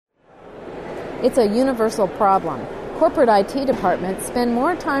It's a universal problem. Corporate IT departments spend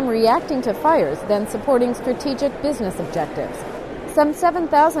more time reacting to fires than supporting strategic business objectives. Some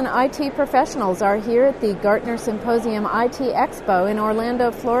 7,000 IT professionals are here at the Gartner Symposium ITxpo in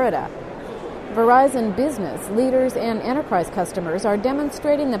Orlando, Florida. Verizon Business leaders and enterprise customers are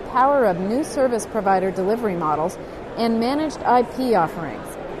demonstrating the power of new service provider delivery models and managed IP offerings.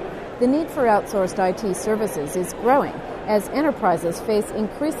 The need for outsourced IT services is growing as enterprises face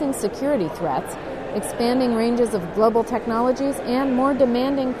increasing security threats, expanding ranges of global technologies, and more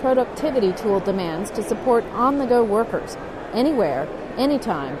demanding productivity tool demands to support on-the-go workers, anywhere,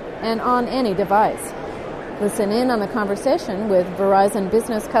 anytime, and on any device. Listen in on the conversation with Verizon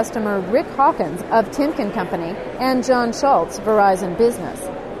Business customer Rick Hawkins of Timken Company and John Shultz, Verizon Business.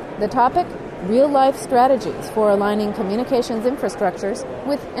 The topic, real-life strategies for aligning communications infrastructures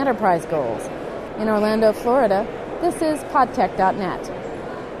with enterprise goals. In Orlando, Florida, this is podtech.net.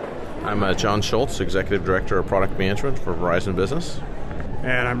 I'm John Shultz, Executive Director of Product Management for Verizon Business.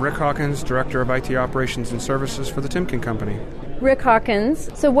 And I'm Rick Hawkins, Director of IT Operations and Services for the Timken Company. Rick Hawkins,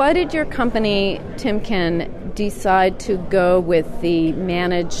 so why did your company, Timken, decide to go with the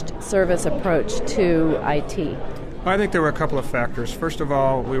managed service approach to IT? I think there were a couple of factors. First of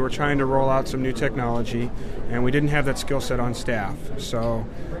all, we were trying to roll out some new technology, and we didn't have that skill set on staff. So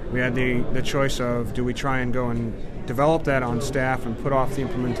we had the choice of, do we try and go and develop that on staff and put off the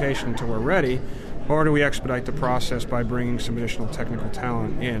implementation until we're ready, or do we expedite the process by bringing some additional technical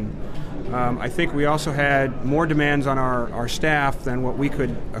talent in? I think we also had more demands on our staff than what we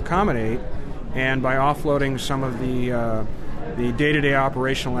could accommodate, and by offloading some of the day-to-day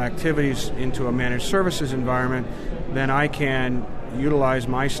operational activities into a managed services environment, then I can utilize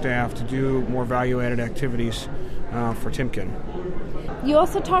my staff to do more value-added activities for Timken. You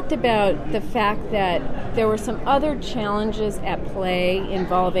also talked about the fact that there were some other challenges at play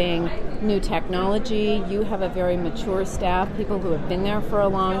involving new technology. You have a very mature staff, people who have been there for a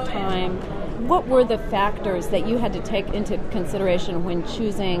long time. What were the factors that you had to take into consideration when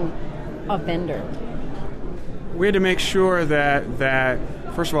choosing a vendor? We had to make sure that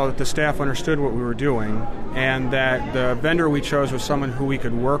first of all, that the staff understood what we were doing, and that the vendor we chose was someone who we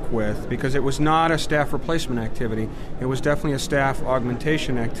could work with, because it was not a staff replacement activity. It was definitely a staff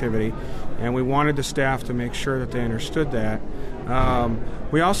augmentation activity, and we wanted the staff to make sure that they understood that.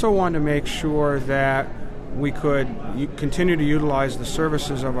 We also wanted to make sure that we could continue to utilize the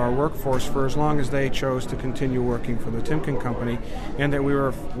services of our workforce for as long as they chose to continue working for the Timken Company, and that we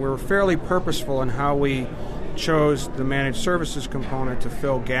were fairly purposeful in how we chose the managed services component to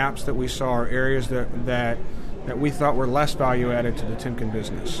fill gaps that we saw, or areas that we thought were less value added to the Timken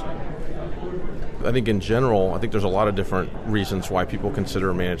business. I think in general, there's a lot of different reasons why people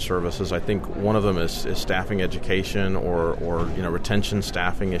consider managed services. I think one of them is staffing education or retention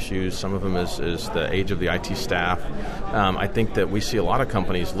staffing issues. Some of them is the age of the IT staff. I think that we see a lot of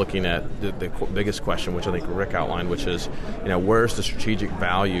companies looking at the biggest question, which I think Rick outlined, which is, where's the strategic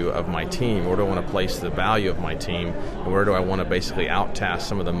value of my team? Where do I want to place the value of my team? And where do I want to basically out-task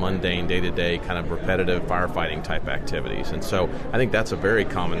some of the mundane, day-to-day kind of repetitive firefighting type activities? And so I think that's a very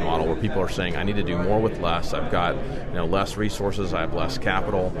common model where people are saying, I need to do more with less. I've got less resources. I have less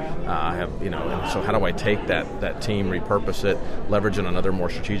capital. I have so how do I take that team, repurpose it, leverage it on other more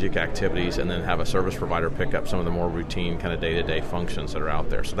strategic activities, and then have a service provider pick up some of the more routine kind of day-to-day functions that are out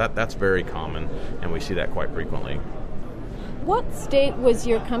there. So that's very common, and we see that quite frequently. What state was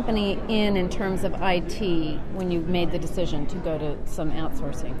your company in terms of IT when you made the decision to go to some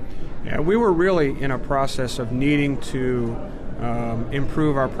outsourcing? Yeah, we were really in a process of needing to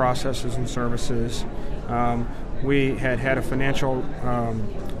improve our processes and services. We had a financial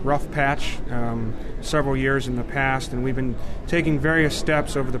rough patch several years in the past, and we've been taking various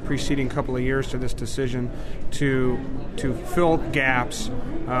steps over the preceding couple of years to this decision to fill gaps,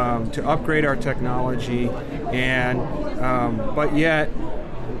 to upgrade our technology, and but yet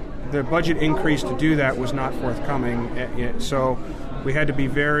the budget increase to do that was not forthcoming. So we had to be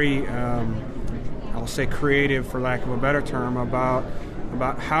very I'll say creative, for lack of a better term,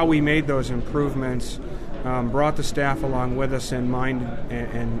 about how we made those improvements, brought the staff along with us in mind,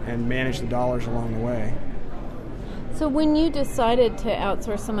 and managed the dollars along the way. So when you decided to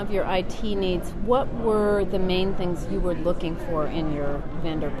outsource some of your IT needs, what were the main things you were looking for in your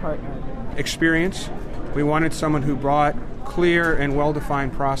vendor partner? Experience. We wanted someone who brought clear and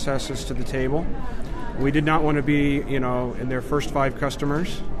well-defined processes to the table. We did not want to be, in their first 5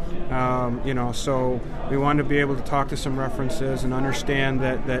 customers. So we wanted to be able to talk to some references and understand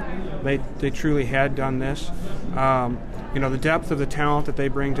that they truly had done this. The depth of the talent that they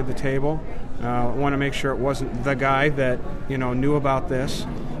bring to the table. I want to make sure it wasn't the guy that, knew about this.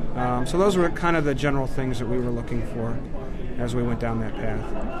 So those were kind of the general things that we were looking for as we went down that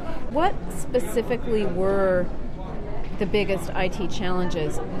path. What specifically were the biggest IT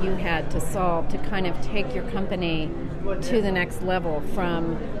challenges you had to solve to kind of take your company to the next level,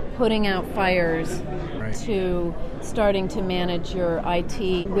 from putting out fires to starting to manage your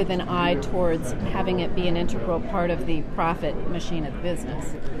IT with an eye towards having it be an integral part of the profit machine of the business?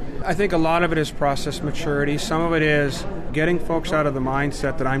 I think a lot of it is process maturity. Some of it is getting folks out of the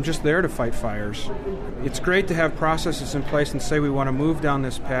mindset that I'm just there to fight fires. It's great to have processes in place and say we want to move down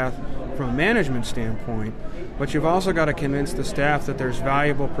this path from a management standpoint, but you've also got to convince the staff that there's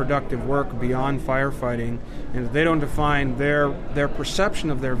valuable, productive work beyond firefighting, and that they don't define their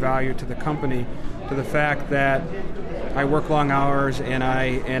perception of their value to the company to the fact that I work long hours and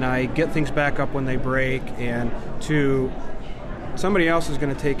I get things back up when they break, and to somebody else is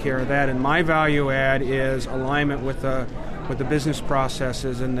going to take care of that, and my value add is alignment with the business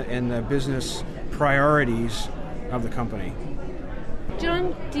processes and the business priorities of the company.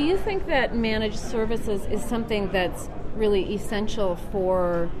 John, do you think that managed services is something that's really essential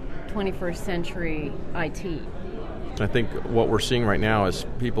for 21st century IT? I think what we're seeing right now is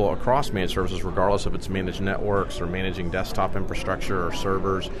people across managed services, regardless if it's managed networks or managing desktop infrastructure or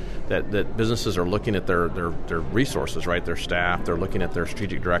servers, that businesses are looking at their resources, right? Their staff, they're looking at their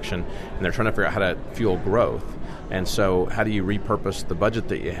strategic direction, and they're trying to figure out how to fuel growth. And so how do you repurpose the budget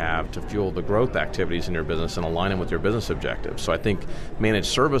that you have to fuel the growth activities in your business and align them with your business objectives? So I think managed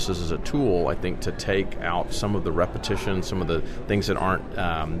services is a tool, I think, to take out some of the repetition, some of the things that aren't,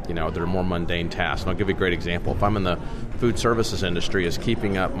 that are more mundane tasks. And I'll give you a great example. If I'm in the food services industry, is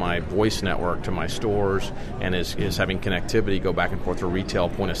keeping up my voice network to my stores and is having connectivity go back and forth for retail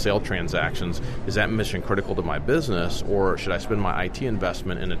point of sale transactions, is that mission critical to my business, or should I spend my IT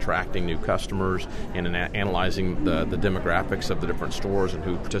investment in attracting new customers and in analyzing the demographics of the different stores and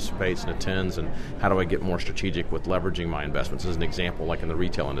who participates and attends, and how do I get more strategic with leveraging my investments, as an example, like in the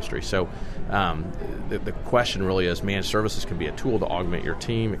retail industry. So the question really is, managed services can be a tool to augment your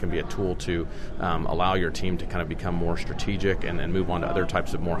team. It can be a tool to allow your team to kind of become more strategic and move on to other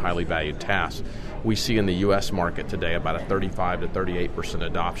types of more highly valued tasks. We see in the U.S. market today about a 35 to 38%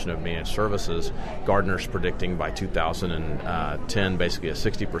 adoption of managed services. Gartner's predicting by 2010 basically a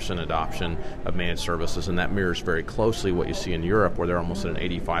 60% adoption of managed services, and that mirrors very closely what you see in Europe, where they're almost at an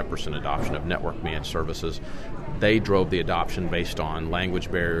 85% adoption of network managed services. They drove the adoption based on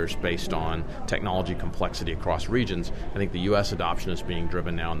language barriers, based on technology complexity across regions. I think the U.S. adoption is being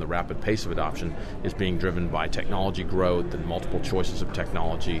driven now, and the rapid pace of adoption is being driven by technology growth and multiple choices of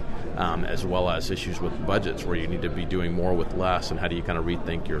technology, as well as issues with budgets, where you need to be doing more with less, and how do you kind of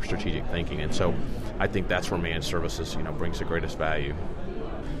rethink your strategic thinking. And so I think that's where managed services brings the greatest value.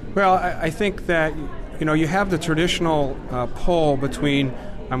 Well, I think that you have the traditional pull between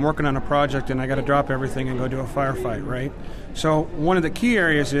I'm working on a project and I got to drop everything and go do a firefight, right? So one of the key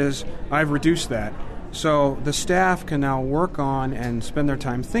areas is I've reduced that. So the staff can now work on and spend their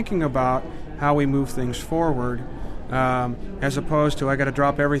time thinking about how we move things forward, as opposed to I got to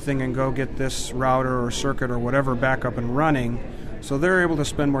drop everything and go get this router or circuit or whatever back up and running. So they're able to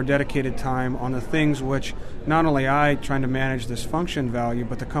spend more dedicated time on the things which not only I trying to manage this function value,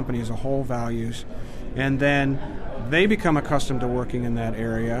 but the company as a whole values. And then they become accustomed to working in that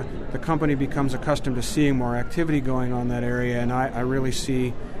area. The company becomes accustomed to seeing more activity going on in that area, and I really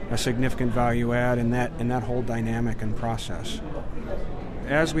see a significant value add in that whole dynamic and process.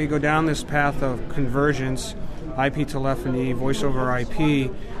 As we go down this path of convergence, IP telephony, voice over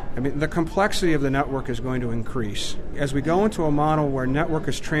IP, the complexity of the network is going to increase. As we go into a model where network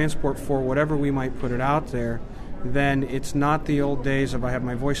is transport for whatever we might put it out there, then it's not the old days of I have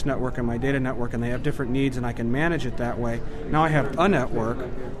my voice network and my data network and they have different needs and I can manage it that way. Now I have a network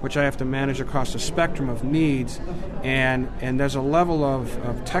which I have to manage across a spectrum of needs, and there's a level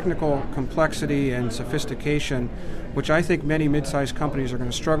of technical complexity and sophistication which I think many mid-sized companies are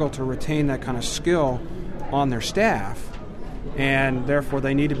going to struggle to retain that kind of skill on their staff, and therefore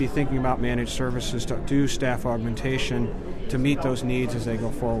they need to be thinking about managed services to do staff augmentation to meet those needs as they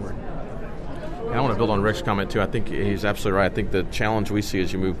go forward. I want to build on Rick's comment too. I think he's absolutely right. I think the challenge we see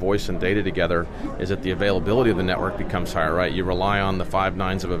as you move voice and data together is that the availability of the network becomes higher, right? You rely on the 5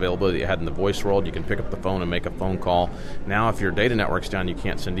 nines of availability that you had in the voice world. You can pick up the phone and make a phone call. Now if your data network's down, you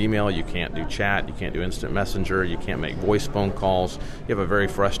can't send email, you can't do chat, you can't do instant messenger, you can't make voice phone calls. You have a very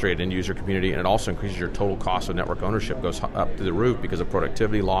frustrated end user community, and it also increases your total cost of network ownership, goes up to the roof because of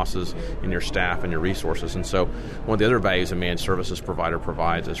productivity losses in your staff and your resources. And so one of the other values a managed services provider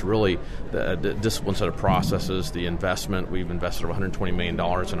provides is really the disciplined set of processes, the investment. We've invested over $120 million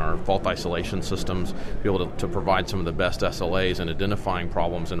in our fault isolation systems, be able to provide some of the best SLAs in identifying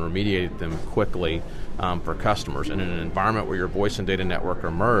problems and remediate them quickly for customers. And in an environment where your voice and data network are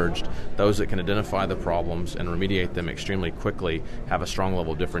merged, those that can identify the problems and remediate them extremely quickly have a strong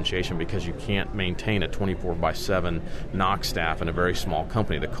level of differentiation, because you can't maintain a 24/7 NOC staff in a very small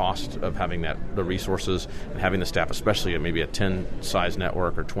company. The cost of having the resources and having the staff, especially at maybe a 10-size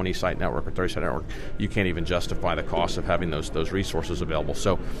network or 20-site network or 30-site network, you can't even justify the cost of having those resources available.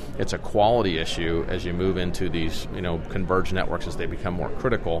 So it's a quality issue as you move into these converged networks, as they become more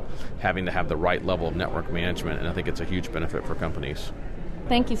critical, having to have the right level of network management, and I think it's a huge benefit for companies.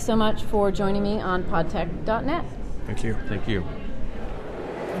 Thank you so much for joining me on podtech.net. Thank you. Thank you.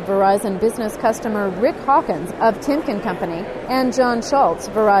 Verizon Business customer Rick Hawkins of Timken Company and John Shultz,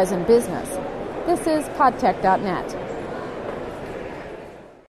 Verizon Business. This is podtech.net.